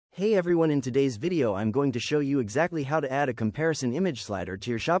Hey everyone, in today's video I'm going to show you exactly how to add a comparison image slider to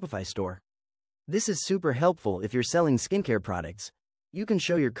your Shopify store. This is super helpful if you're selling skincare products. You can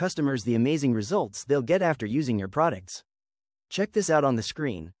show your customers the amazing results they'll get after using your products. Check this out on the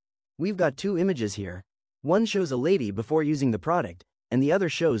screen. We've got two images here. One shows a lady before using the product, and the other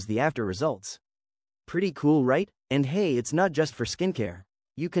shows the after results. Pretty cool, right? And hey, it's not just for skincare.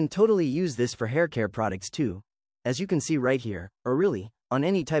 You can totally use this for hair care products too, as you can see right here, or really, on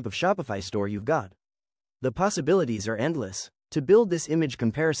any type of Shopify store you've got. The possibilities are endless. To build this image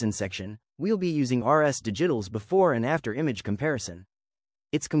comparison section, we'll be using RS Digital's before and after image comparison.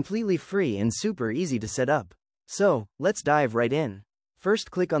 It's completely free and super easy to set up. So, let's dive right in.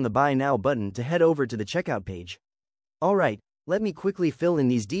 First, click on the Buy Now button to head over to the checkout page. Alright, let me quickly fill in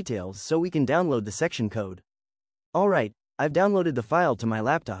these details so we can download the section code. Alright, I've downloaded the file to my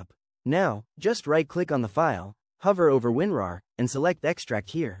laptop. Now, just right-click on the file, hover over WinRAR, and select Extract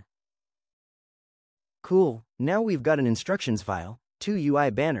here. Cool, now we've got an instructions file, two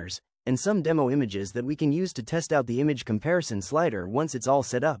UI banners, and some demo images that we can use to test out the image comparison slider once it's all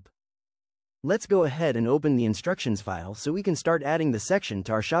set up. Let's go ahead and open the instructions file so we can start adding the section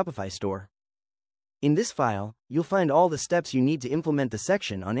to our Shopify store. In this file, you'll find all the steps you need to implement the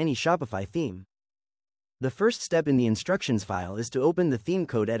section on any Shopify theme. The first step in the instructions file is to open the theme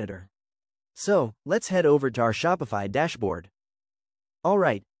code editor. So, let's head over to our Shopify dashboard.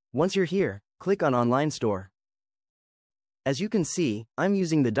 Alright, once you're here, click on Online Store. As you can see, I'm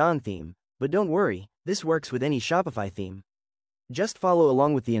using the Dawn theme, but don't worry, this works with any Shopify theme. Just follow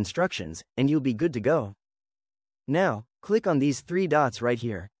along with the instructions, and you'll be good to go. Now, click on these three dots right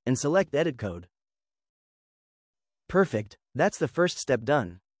here, and select Edit Code. Perfect, that's the first step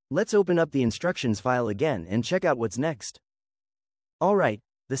done. Let's open up the instructions file again and check out what's next. Alright,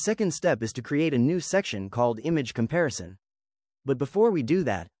 the second step is to create a new section called Image Comparison. But before we do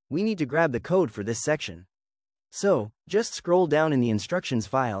that, we need to grab the code for this section. So, just scroll down in the instructions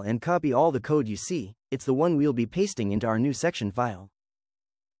file and copy all the code you see. It's the one we'll be pasting into our new section file.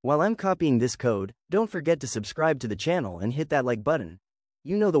 While I'm copying this code, don't forget to subscribe to the channel and hit that like button.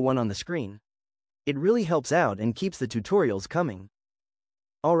 You know, the one on the screen. It really helps out and keeps the tutorials coming.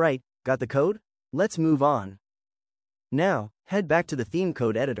 Alright, got the code? Let's move on. Now, head back to the theme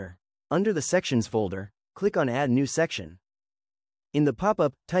code editor. Under the Sections folder, click on Add New Section. In the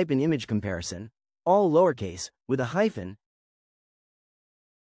pop-up, type in Image Comparison, all lowercase, with a hyphen,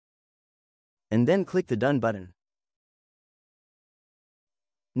 and then click the Done button.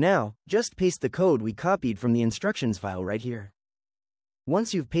 Now, just paste the code we copied from the instructions file right here.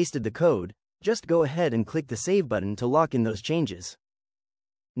 Once you've pasted the code, just go ahead and click the Save button to lock in those changes.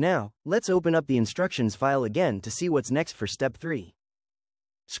 Now, let's open up the instructions file again to see what's next for step 3.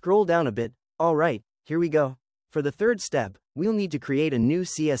 Scroll down a bit. Alright, here we go. For the third step, we'll need to create a new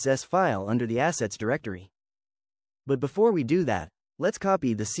CSS file under the Assets directory. But before we do that, let's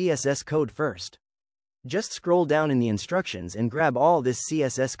copy the CSS code first. Just scroll down in the instructions and grab all this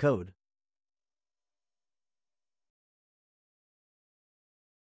CSS code.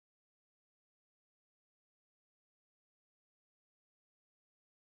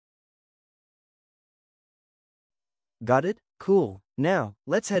 Got it? Cool. Now,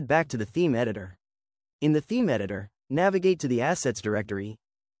 let's head back to the theme editor. In the theme editor, navigate to the Assets directory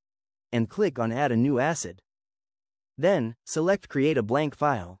and click on Add a new asset. Then, select Create a blank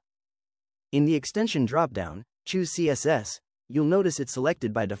file. In the extension dropdown, choose CSS. You'll notice it's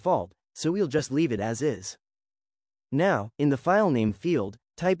selected by default, so we'll just leave it as is. Now, in the file name field,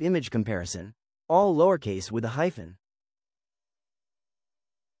 type Image Comparison, all lowercase with a hyphen.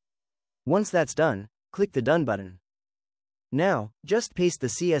 Once that's done, click the Done button. Now, just paste the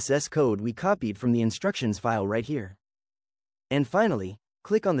CSS code we copied from the instructions file right here. And finally,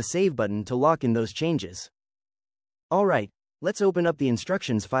 click on the Save button to lock in those changes. Alright, let's open up the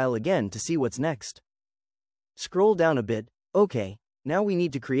instructions file again to see what's next. Scroll down a bit. Okay, now we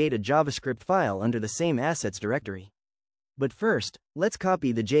need to create a JavaScript file under the same Assets directory. But first, let's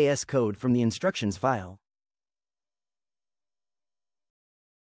copy the JS code from the instructions file.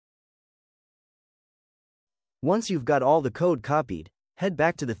 Once you've got all the code copied, head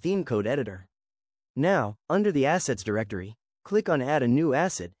back to the theme code editor. Now, under the Assets directory, click on Add a new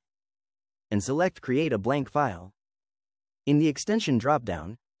asset and select Create a blank file. In the extension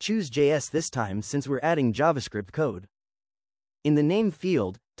dropdown, choose JS this time since we're adding JavaScript code. In the name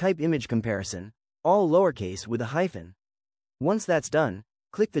field, type Image Comparison, all lowercase with a hyphen. Once that's done,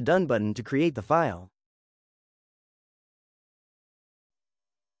 click the Done button to create the file.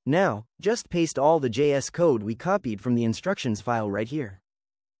 Now, just paste all the JS code we copied from the instructions file right here.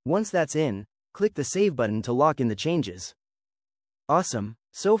 Once that's in, click the Save button to lock in the changes. Awesome,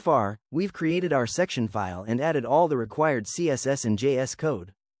 So far, we've created our section file and added all the required CSS and JS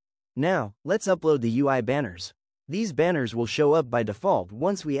code. Now, let's upload the UI banners. These banners will show up by default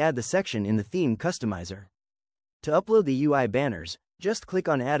once we add the section in the theme customizer. To upload the UI banners, just click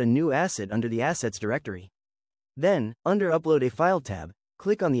on Add a new asset under the Assets directory. Then, under Upload a File tab,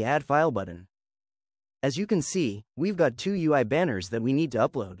 click on the Add File button. As you can see, we've got 2 UI banners that we need to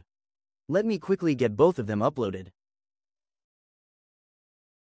upload. Let me quickly get both of them uploaded.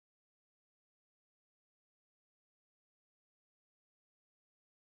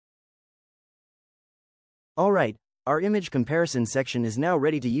 Alright, our image comparison section is now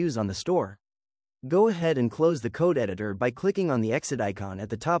ready to use on the store. Go ahead and close the code editor by clicking on the exit icon at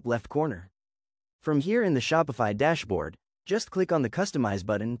the top left corner. From here in the Shopify dashboard, just click on the Customize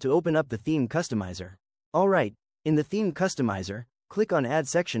button to open up the Theme Customizer. Alright, in the Theme Customizer, click on Add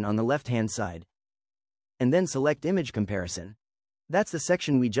Section on the left-hand side. And then select Image Comparison. That's the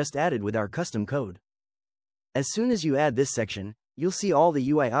section we just added with our custom code. As soon as you add this section, you'll see all the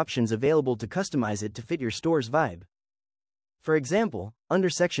UI options available to customize it to fit your store's vibe. For example, under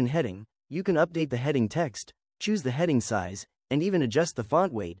Section Heading, you can update the heading text, choose the heading size, and even adjust the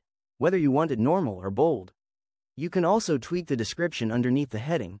font weight, whether you want it normal or bold. You can also tweak the description underneath the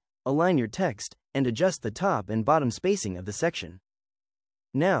heading, align your text, and adjust the top and bottom spacing of the section.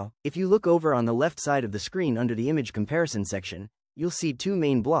 Now, if you look over on the left side of the screen under the Image Comparison section, you'll see 2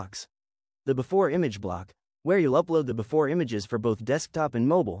 main blocks. The Before Image block, where you'll upload the before images for both desktop and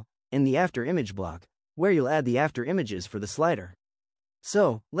mobile, and the After Image block, where you'll add the after images for the slider.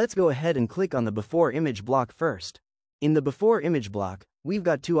 So, let's go ahead and click on the Before Image block first. In the Before Image block, we've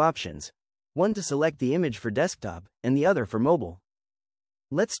got 2 options. One to select the image for desktop, and the other for mobile.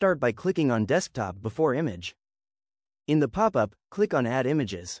 Let's start by clicking on Desktop Before Image. In the pop-up, click on Add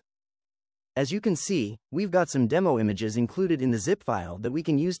Images. As you can see, we've got some demo images included in the zip file that we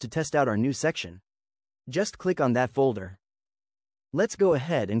can use to test out our new section. Just click on that folder. Let's go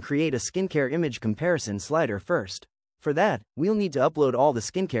ahead and create a skincare image comparison slider first. For that, we'll need to upload all the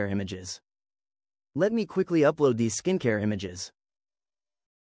skincare images. Let me quickly upload these skincare images.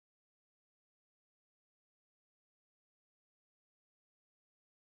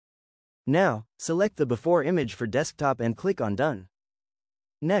 Now, select the before image for desktop and click on Done.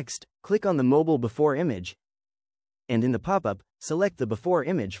 Next, click on the mobile before image, and in the pop-up, select the before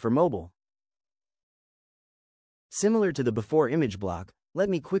image for mobile. Similar to the before image block, let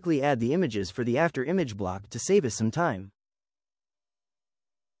me quickly add the images for the after image block to save us some time.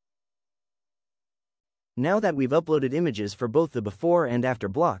 Now that we've uploaded images for both the before and after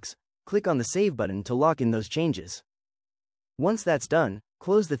blocks, click on the Save button to lock in those changes. Once that's done,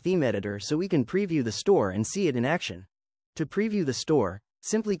 close the theme editor so we can preview the store and see it in action. To preview the store,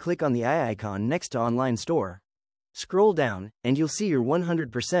 simply click on the eye icon next to Online Store. Scroll down, and you'll see your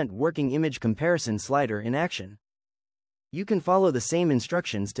 100% working image comparison slider in action. You can follow the same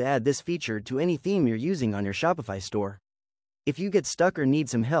instructions to add this feature to any theme you're using on your Shopify store. If you get stuck or need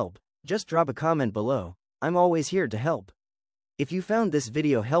some help, just drop a comment below. I'm always here to help. If you found this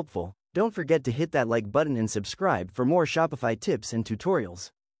video helpful, don't forget to hit that like button and subscribe for more Shopify tips and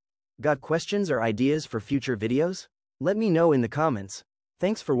tutorials. Got questions or ideas for future videos? Let me know in the comments.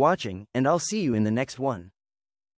 Thanks for watching, and I'll see you in the next one.